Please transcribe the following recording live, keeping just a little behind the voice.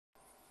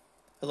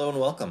Hello and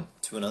welcome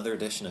to another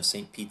edition of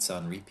St. Pete's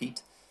on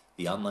Repeat,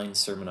 the online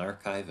sermon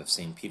archive of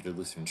St. Peter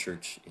Lutheran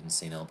Church in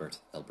St. Albert,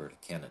 Alberta,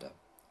 Canada.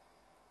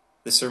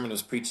 This sermon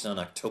was preached on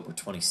October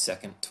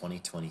 22nd,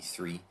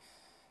 2023,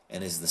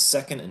 and is the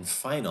second and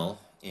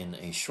final in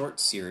a short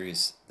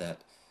series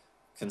that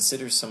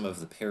considers some of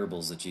the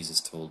parables that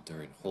Jesus told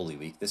during Holy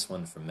Week, this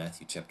one from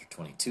Matthew chapter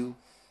 22,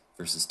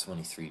 verses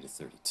 23 to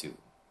 32.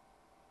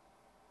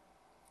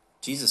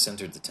 Jesus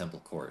entered the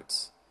temple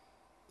courts,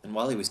 and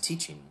while he was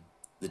teaching,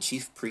 the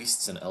chief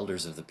priests and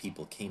elders of the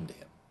people came to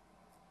him.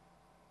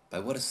 "By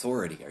what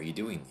authority are you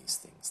doing these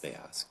things?" they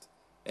asked.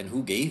 "And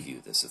who gave you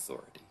this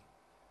authority?"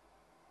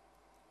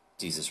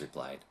 Jesus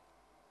replied,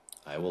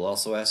 "I will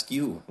also ask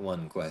you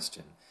one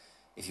question.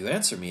 If you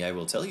answer me, I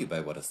will tell you by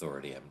what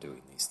authority I am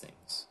doing these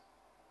things.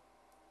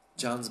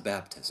 John's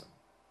baptism,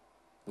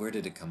 where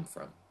did it come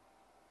from?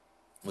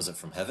 Was it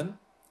from heaven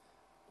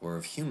or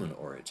of human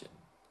origin?"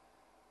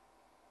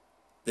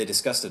 They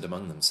discussed it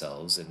among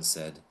themselves and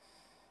said,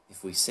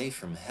 "If we say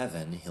from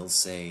heaven, he'll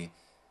say,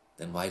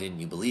 'Then why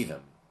didn't you believe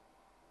him?'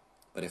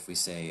 But if we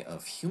say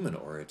of human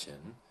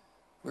origin,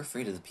 we're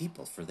afraid of the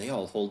people, for they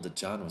all hold that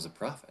John was a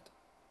prophet."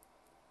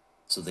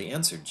 So they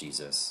answered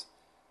Jesus,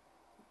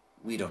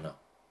 "We don't know."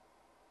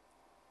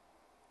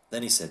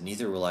 Then he said,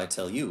 "Neither will I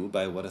tell you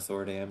by what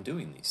authority I am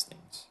doing these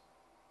things.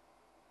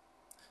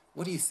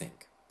 What do you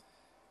think?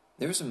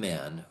 There was a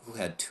man who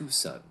had 2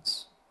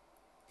 sons.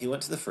 He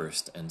went to the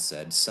first and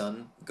said,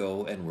 'Son,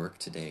 go and work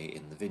today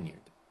in the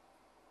vineyard.'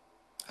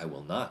 'I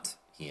will not,'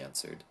 he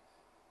answered.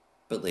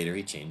 But later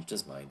he changed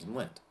his mind and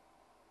went.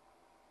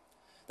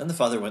 Then the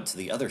father went to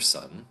the other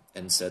son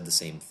and said the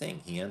same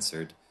thing. He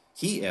answered,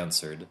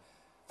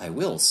 'I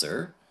will,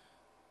 sir.'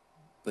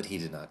 But he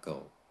did not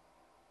go.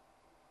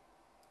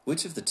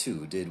 Which of the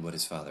 2 did what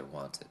his father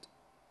wanted?"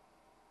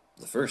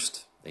 "The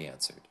first," they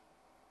answered.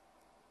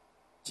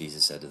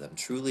 Jesus said to them,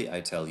 "Truly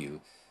I tell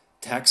you,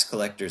 tax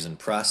collectors and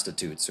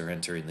prostitutes are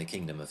entering the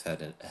kingdom of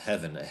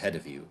heaven ahead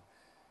of you.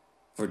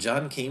 For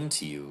John came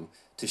to you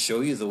to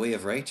show you the way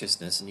of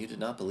righteousness, and you did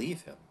not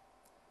believe him.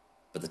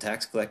 But the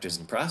tax collectors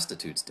and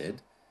prostitutes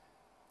did.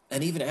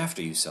 And even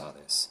after you saw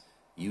this,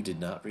 you did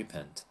not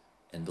repent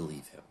and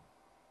believe him."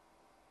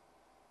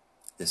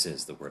 This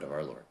is the word of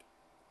our Lord.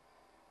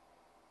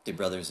 Dear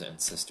brothers and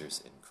sisters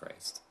in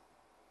Christ,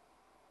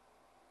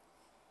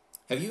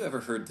 have you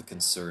ever heard the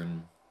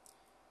concern,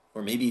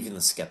 or maybe even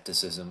the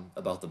skepticism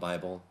about the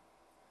Bible,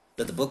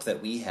 that the book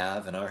that we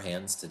have in our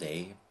hands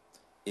today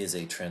is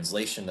a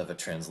translation of a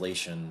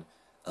translation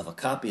of a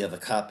copy of a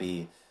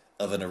copy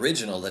of an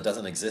original that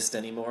doesn't exist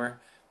anymore,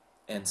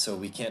 and so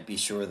we can't be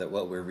sure that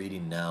what we're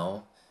reading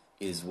now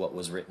is what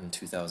was written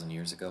 2,000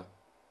 years ago?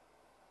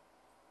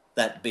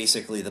 That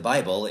basically the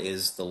Bible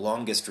is the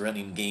longest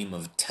running game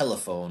of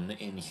telephone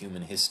in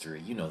human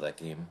history. You know that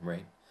game,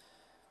 right?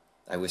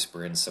 I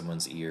whisper in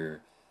someone's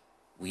ear,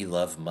 "We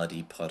love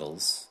muddy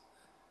puddles."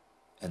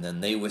 And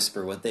then they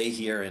whisper what they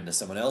hear into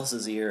someone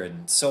else's ear,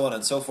 and so on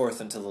and so forth,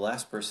 until the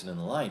last person in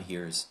the line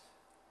hears,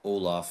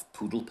 "Olaf,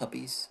 poodle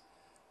puppies."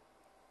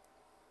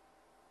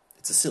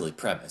 It's a silly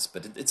premise,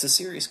 but it's a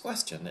serious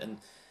question.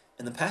 And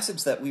the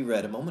passage that we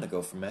read a moment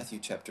ago from Matthew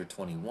chapter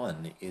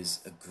 21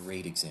 is a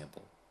great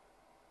example.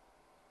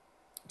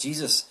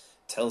 Jesus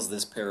tells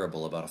this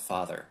parable about a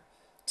father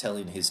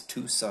telling his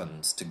 2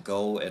 sons to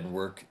go and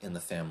work in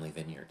the family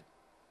vineyard.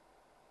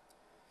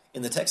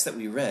 In the text that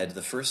we read,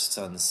 the first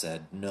son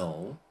said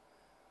no,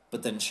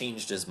 but then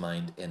changed his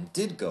mind and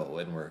did go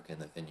and work in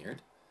the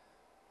vineyard.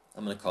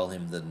 I'm going to call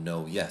him the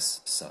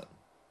no-yes son.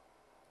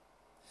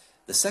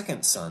 The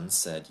second son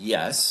said,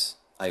 "Yes,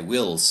 I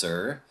will,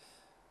 sir,"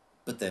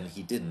 but then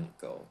he didn't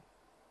go.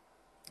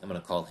 I'm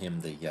going to call him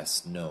the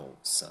yes-no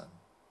son.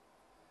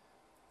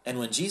 And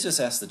when Jesus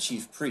asked the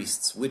chief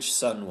priests which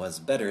son was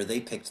better, they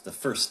picked the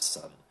first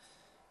son,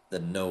 the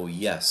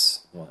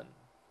no-yes one.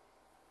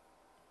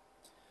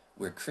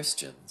 Where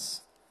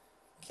Christians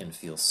can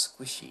feel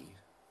squishy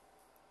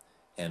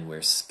and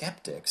where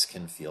skeptics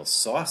can feel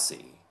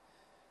saucy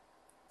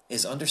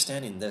is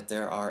understanding that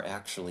there are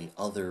actually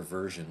other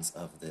versions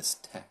of this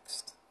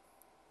text,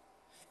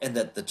 and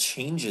that the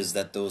changes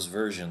that those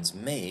versions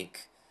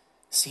make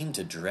seem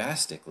to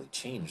drastically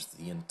change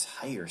the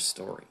entire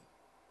story.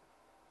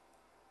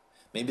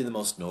 Maybe the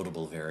most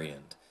notable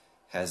variant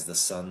has the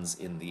sons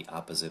in the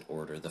opposite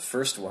order. The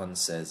first one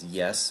says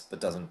yes,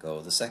 but doesn't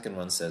go. The second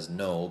one says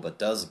no, but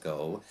does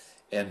go.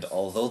 And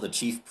although the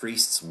chief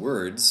priest's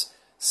words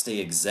stay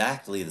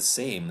exactly the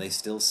same, they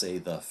still say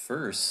the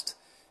first.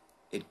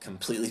 It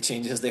completely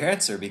changes their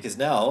answer, because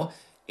now,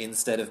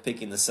 instead of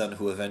picking the son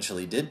who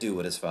eventually did do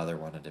what his father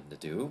wanted him to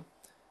do,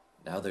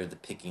 now they're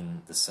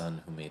picking the son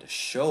who made a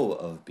show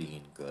of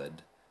being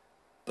good,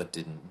 but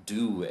didn't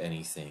do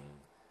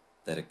anything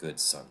that a good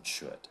son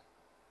should.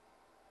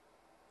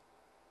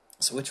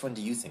 So which one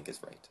do you think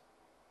is right?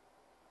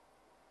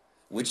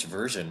 Which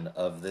version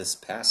of this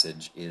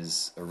passage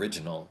is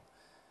original?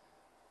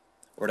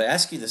 Or to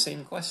ask you the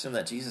same question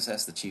that Jesus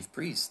asked the chief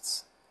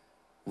priests,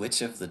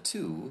 which of the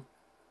 2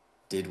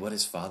 did what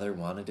his father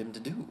wanted him to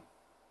do?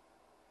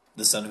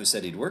 The son who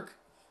said he'd work,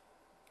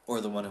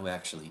 or the one who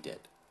actually did?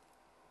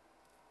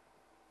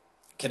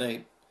 Can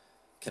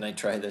I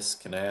try this?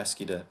 Can I ask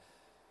you to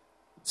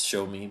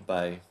show me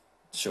by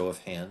show of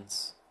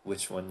hands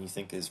which one you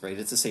think is right?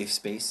 It's a safe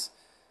space.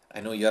 I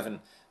know you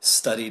haven't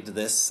studied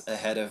this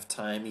ahead of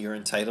time. You're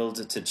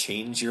entitled to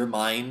change your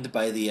mind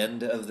by the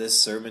end of this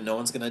sermon. No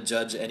one's going to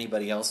judge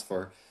anybody else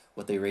for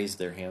what they raised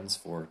their hands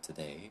for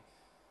today.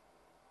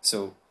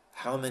 So,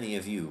 how many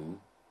of you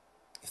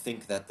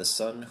think that the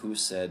son who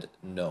said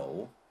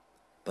no,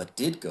 but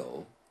did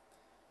go,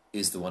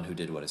 is the one who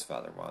did what his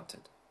father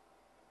wanted?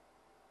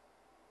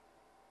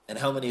 And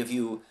how many of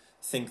you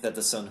think that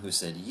the son who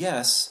said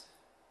yes,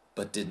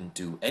 but didn't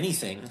do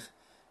anything,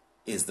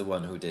 is the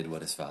one who did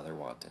what his father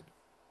wanted?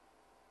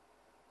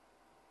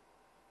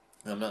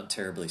 I'm not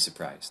terribly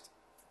surprised.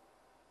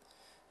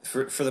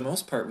 For the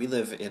most part, we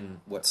live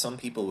in what some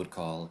people would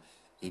call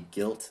a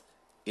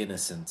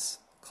guilt-innocence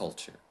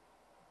culture,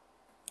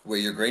 where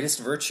your greatest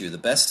virtue, the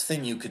best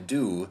thing you could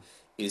do,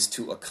 is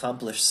to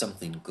accomplish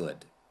something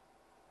good.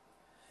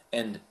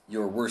 And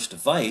your worst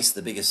vice,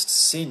 the biggest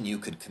sin you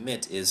could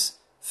commit, is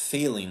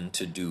failing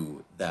to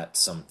do that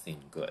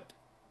something good.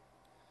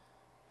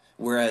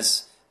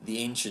 Whereas the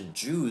ancient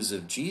Jews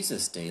of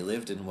Jesus' day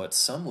lived in what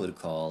some would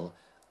call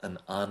an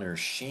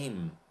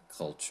honor-shame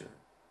culture,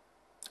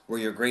 where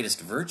your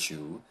greatest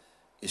virtue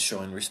is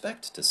showing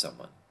respect to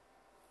someone,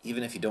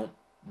 even if you don't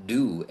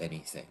do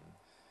anything.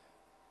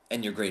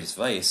 And your greatest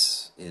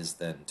vice is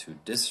then to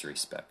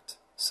disrespect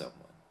someone.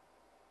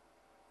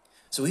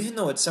 So even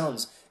though it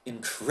sounds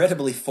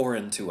incredibly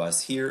foreign to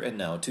us here and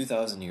now,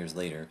 2,000 years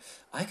later,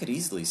 I could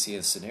easily see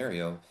a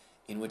scenario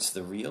in which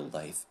the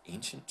real-life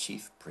ancient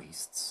chief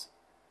priests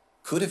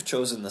could have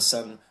chosen the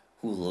son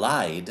who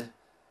lied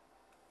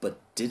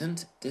but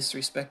didn't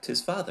disrespect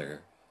his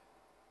father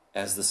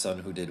as the son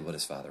who did what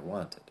his father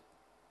wanted.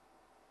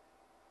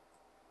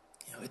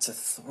 You know, it's a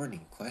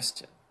thorny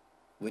question.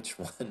 Which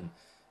one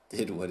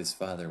did what his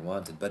father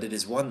wanted? But it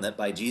is one that,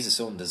 by Jesus'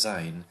 own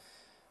design,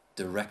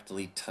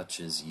 directly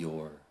touches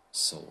your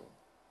soul.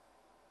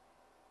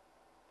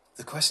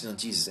 The question that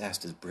Jesus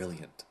asked is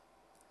brilliant.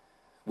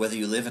 Whether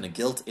you live in a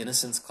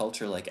guilt-innocence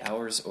culture like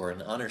ours or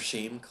an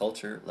honor-shame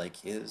culture like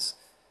his,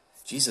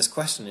 Jesus'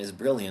 question is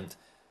brilliant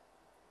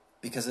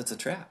because it's a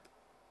trap.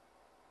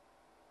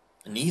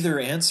 Neither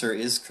answer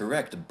is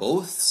correct.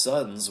 Both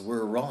sons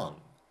were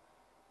wrong.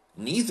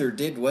 Neither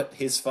did what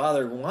his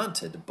father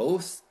wanted.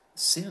 Both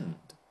sinned.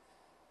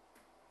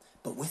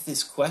 But with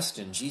this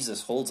question,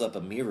 Jesus holds up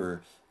a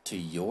mirror to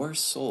your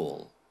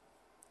soul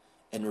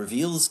and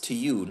reveals to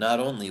you not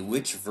only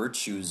which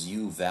virtues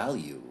you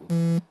value,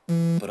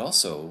 but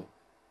also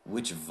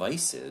which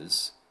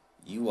vices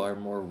you are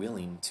more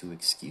willing to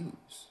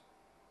excuse.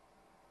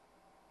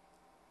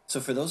 So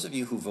for those of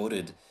you who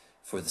voted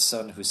for the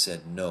son who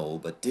said no,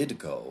 but did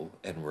go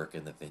and work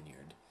in the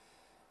vineyard,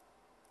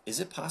 is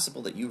it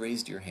possible that you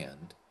raised your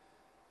hand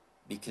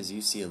because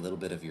you see a little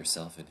bit of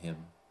yourself in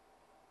him?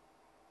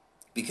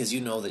 Because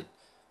you know that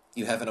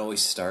you haven't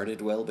always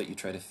started well, but you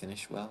try to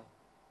finish well?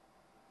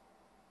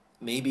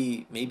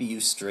 Maybe you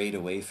strayed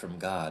away from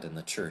God and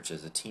the church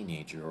as a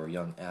teenager or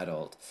young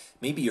adult.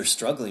 Maybe you're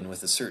struggling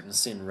with a certain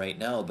sin right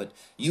now, but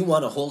you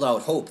want to hold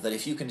out hope that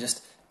if you can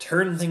just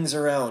turn things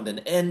around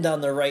and end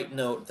on the right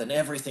note, then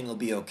everything will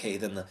be okay.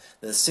 Then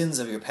the sins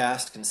of your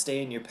past can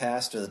stay in your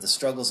past, or that the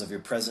struggles of your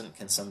present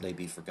can someday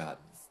be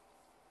forgotten.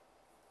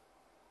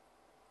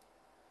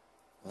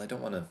 Well, I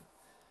don't want to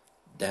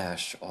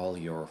dash all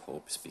your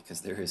hopes,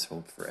 because there is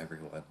hope for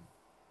everyone.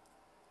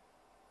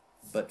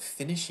 But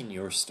finishing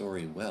your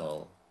story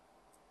well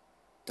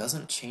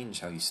doesn't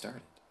change how you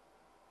started.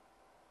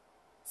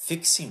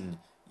 Fixing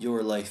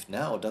your life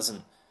now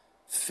doesn't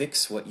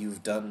fix what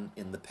you've done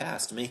in the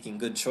past. Making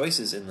good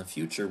choices in the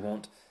future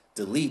won't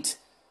delete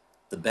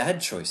the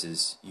bad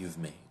choices you've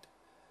made.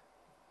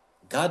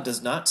 God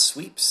does not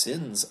sweep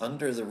sins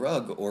under the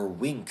rug or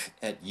wink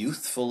at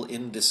youthful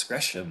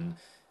indiscretion.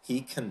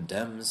 He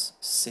condemns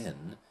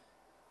sin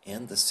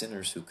and the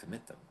sinners who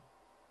commit them.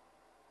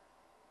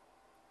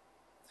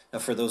 Now,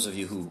 for those of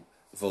you who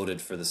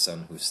voted for the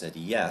son who said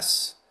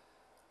yes,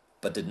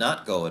 but did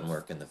not go and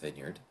work in the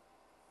vineyard,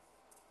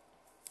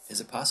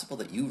 is it possible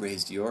that you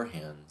raised your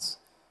hands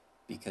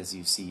because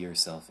you see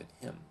yourself in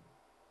him?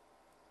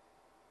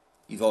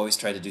 You've always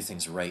tried to do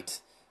things right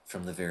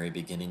from the very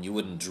beginning. You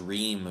wouldn't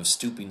dream of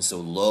stooping so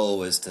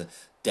low as to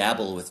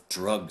dabble with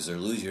drugs or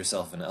lose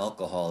yourself in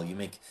alcohol. You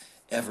make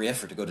every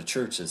effort to go to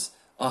church as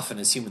often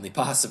as humanly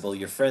possible.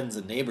 Your friends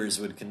and neighbors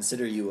would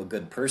consider you a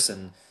good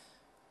person.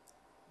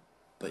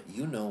 But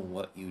you know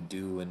what you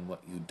do and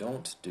what you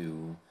don't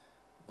do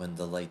when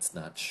the light's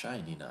not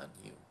shining on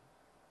you.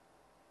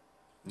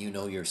 You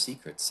know your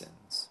secret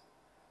sins.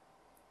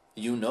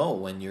 You know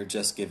when you're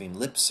just giving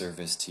lip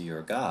service to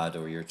your God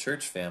or your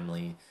church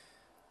family,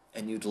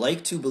 and you'd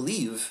like to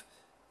believe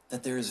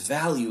that there is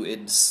value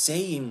in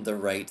saying the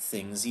right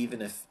things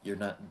even if you're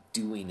not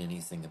doing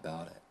anything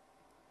about it.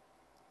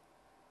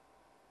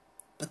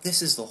 But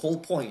this is the whole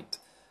point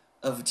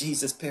of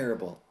Jesus'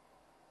 parable.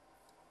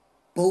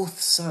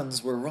 Both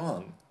sons were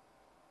wrong.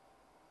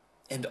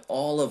 And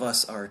all of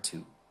us are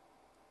too.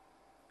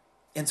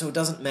 And so it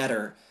doesn't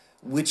matter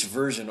which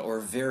version or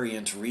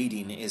variant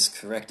reading is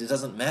correct. It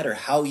doesn't matter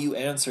how you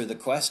answer the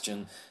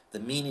question. The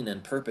meaning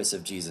and purpose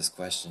of Jesus'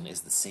 question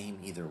is the same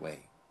either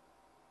way.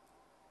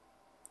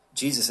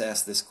 Jesus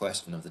asked this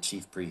question of the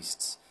chief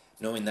priests,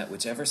 knowing that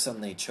whichever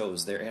son they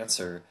chose, their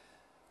answer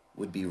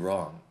would be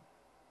wrong,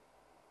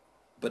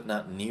 but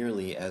not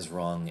nearly as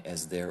wrong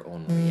as their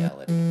own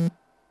reality.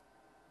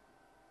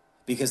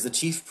 Because the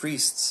chief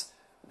priests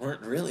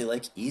weren't really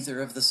like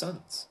either of the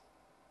sons.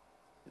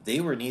 They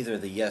were neither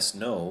the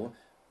yes-no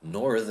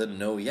nor the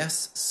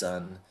no-yes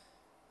son.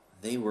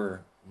 They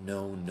were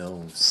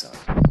no-no son.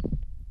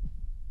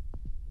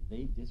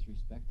 They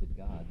disrespected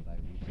God by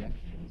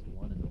rejecting his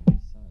one and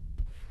only son,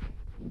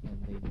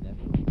 and they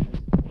never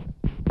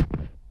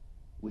repented.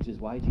 Which is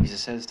why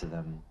Jesus says to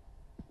them,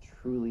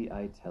 "Truly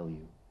I tell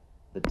you,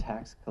 the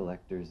tax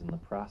collectors and the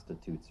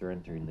prostitutes are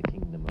entering the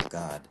kingdom of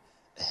God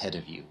ahead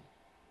of you."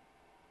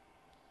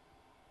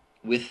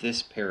 With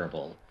this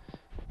parable,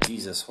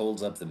 Jesus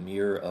holds up the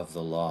mirror of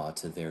the law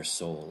to their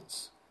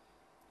souls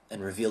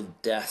and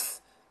revealed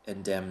death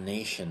and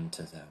damnation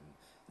to them.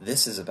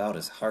 This is about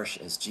as harsh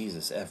as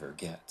Jesus ever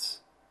gets.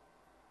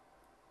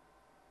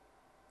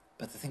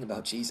 But the thing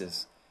about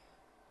Jesus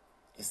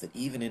is that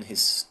even in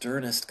his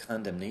sternest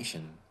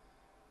condemnation,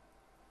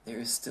 there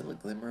is still a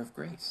glimmer of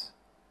grace.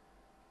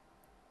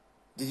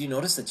 Did you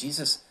notice that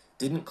Jesus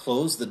didn't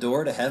close the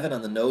door to heaven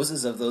on the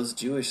noses of those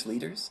Jewish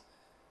leaders?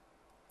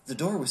 The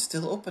door was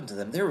still open to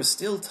them. There was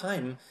still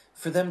time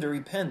for them to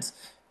repent.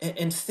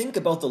 And think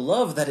about the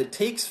love that it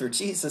takes for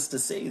Jesus to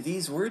say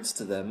these words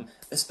to them,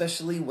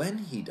 especially when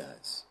he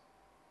does.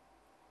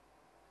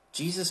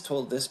 Jesus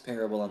told this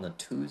parable on the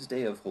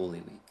Tuesday of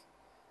Holy Week.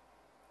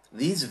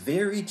 These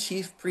very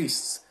chief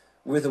priests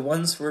were the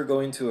ones who were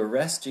going to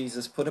arrest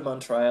Jesus, put him on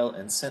trial,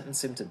 and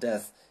sentence him to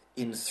death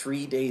in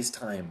 3 days'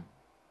 time.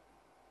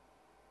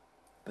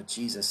 But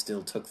Jesus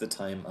still took the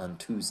time on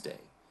Tuesday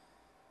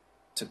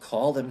to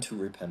call them to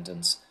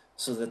repentance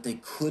so that they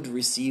could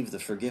receive the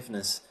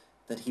forgiveness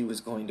that he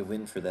was going to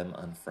win for them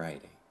on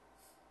Friday.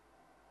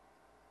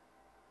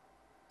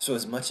 So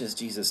as much as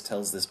Jesus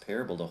tells this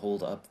parable to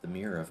hold up the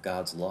mirror of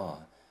God's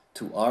law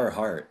to our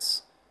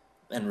hearts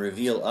and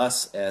reveal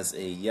us as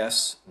a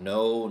yes,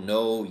 no,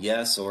 no,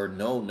 yes, or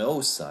no, no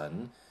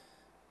son,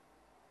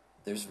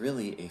 there's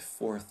really a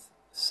fourth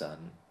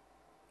son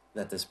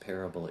that this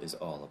parable is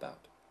all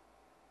about.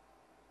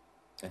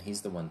 And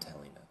he's the one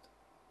telling it.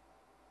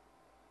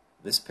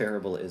 This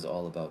parable is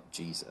all about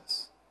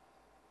Jesus,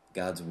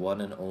 God's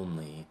one and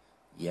only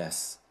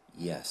yes,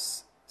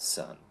 yes,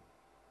 son.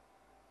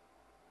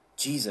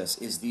 Jesus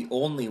is the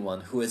only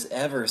one who has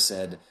ever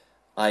said,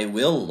 "I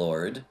will,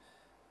 Lord,"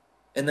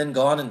 and then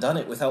gone and done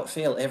it without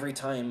fail every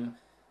time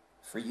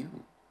for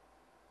you.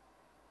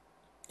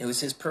 It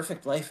was his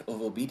perfect life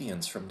of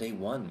obedience from day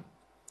one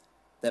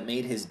that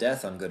made his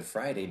death on Good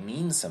Friday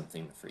mean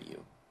something for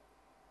you.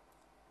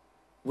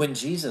 When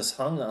Jesus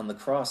hung on the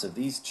cross of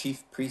these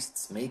chief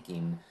priests'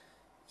 making,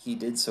 he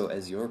did so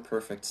as your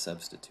perfect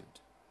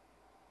substitute,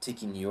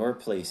 taking your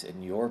place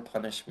and your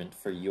punishment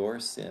for your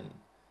sin,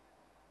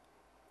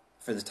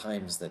 for the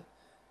times that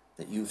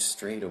you've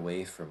strayed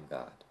away from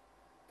God.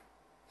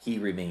 He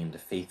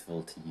remained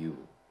faithful to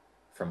you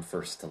from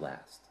first to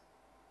last.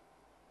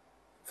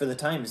 For the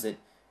times that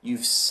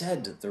you've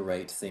said the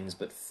right things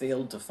but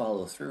failed to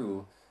follow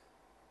through,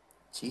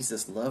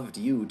 Jesus loved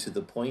you to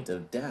the point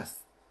of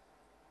death,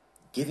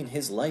 giving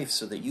his life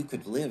so that you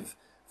could live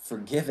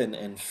forgiven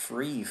and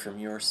free from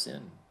your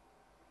sin.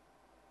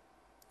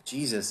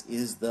 Jesus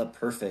is the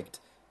perfect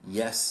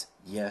yes,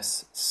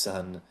 yes,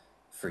 son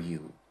for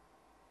you.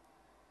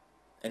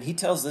 And he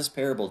tells this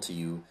parable to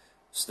you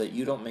so that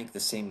you don't make the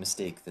same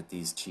mistake that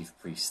these chief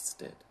priests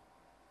did.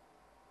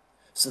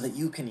 So that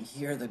you can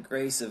hear the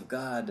grace of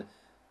God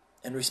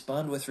and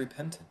respond with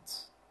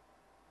repentance.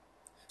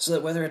 So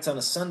that whether it's on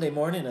a Sunday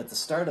morning at the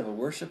start of a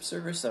worship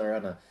service or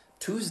on a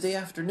Tuesday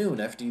afternoon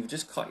after you've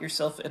just caught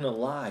yourself in a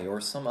lie or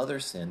some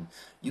other sin,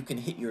 you can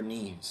hit your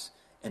knees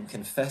and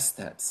confess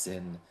that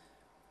sin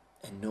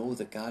and know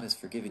that God has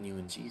forgiven you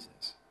in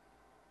Jesus.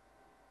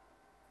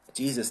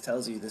 Jesus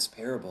tells you this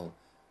parable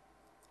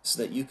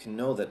so that you can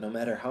know that no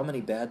matter how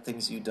many bad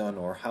things you've done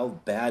or how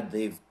bad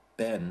they've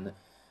been,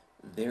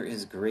 there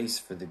is grace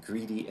for the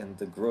greedy and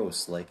the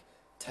gross, like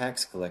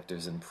tax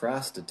collectors and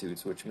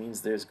prostitutes, which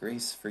means there's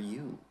grace for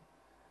you.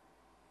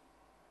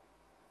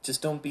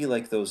 Just don't be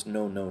like those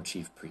no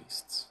chief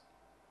priests.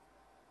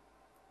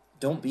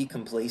 Don't be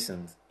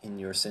complacent in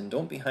your sin.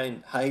 Don't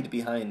hide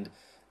behind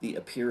the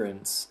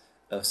appearance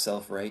of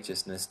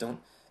self-righteousness.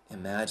 Don't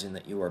imagine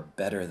that you are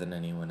better than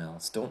anyone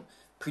else. Don't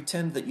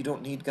pretend that you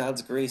don't need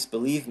God's grace.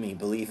 Believe me,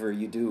 believer,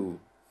 you do.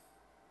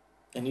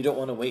 And you don't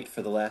want to wait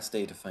for the last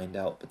day to find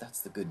out, but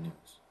that's the good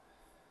news.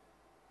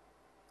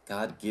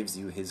 God gives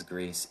you his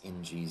grace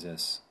in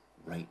Jesus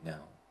right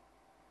now.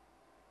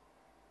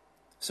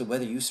 So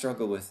whether you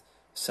struggle with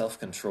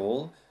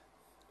self-control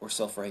or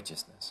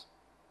self-righteousness,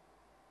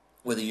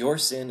 whether your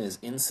sin is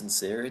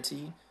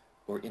insincerity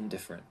or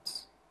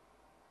indifference,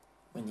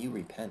 when you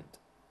repent,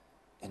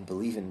 and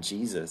believe in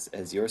Jesus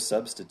as your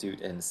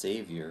substitute and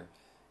Savior,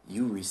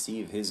 you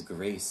receive His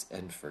grace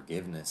and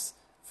forgiveness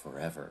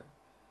forever.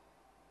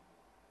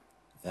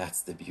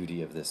 That's the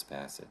beauty of this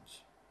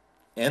passage.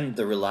 And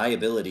the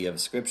reliability of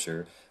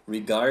Scripture,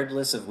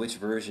 regardless of which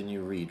version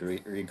you read,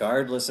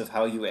 regardless of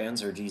how you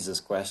answer Jesus'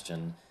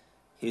 question,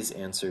 His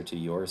answer to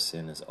your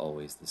sin is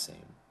always the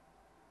same.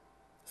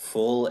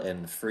 Full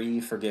and free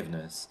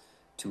forgiveness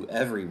to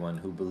everyone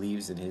who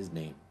believes in His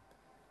name,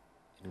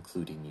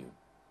 including you.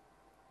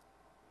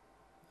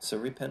 So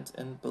repent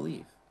and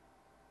believe.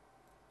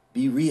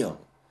 Be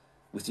real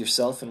with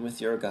yourself and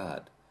with your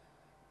God,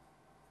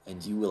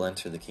 and you will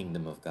enter the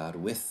kingdom of God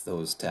with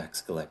those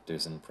tax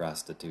collectors and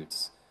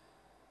prostitutes,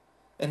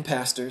 and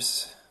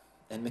pastors,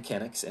 and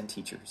mechanics, and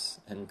teachers,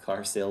 and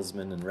car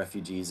salesmen, and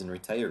refugees, and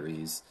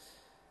retirees,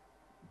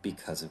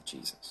 because of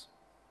Jesus,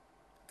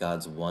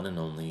 God's one and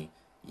only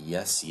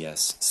yes,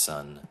 yes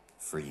Son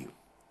for you.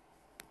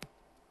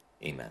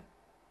 Amen.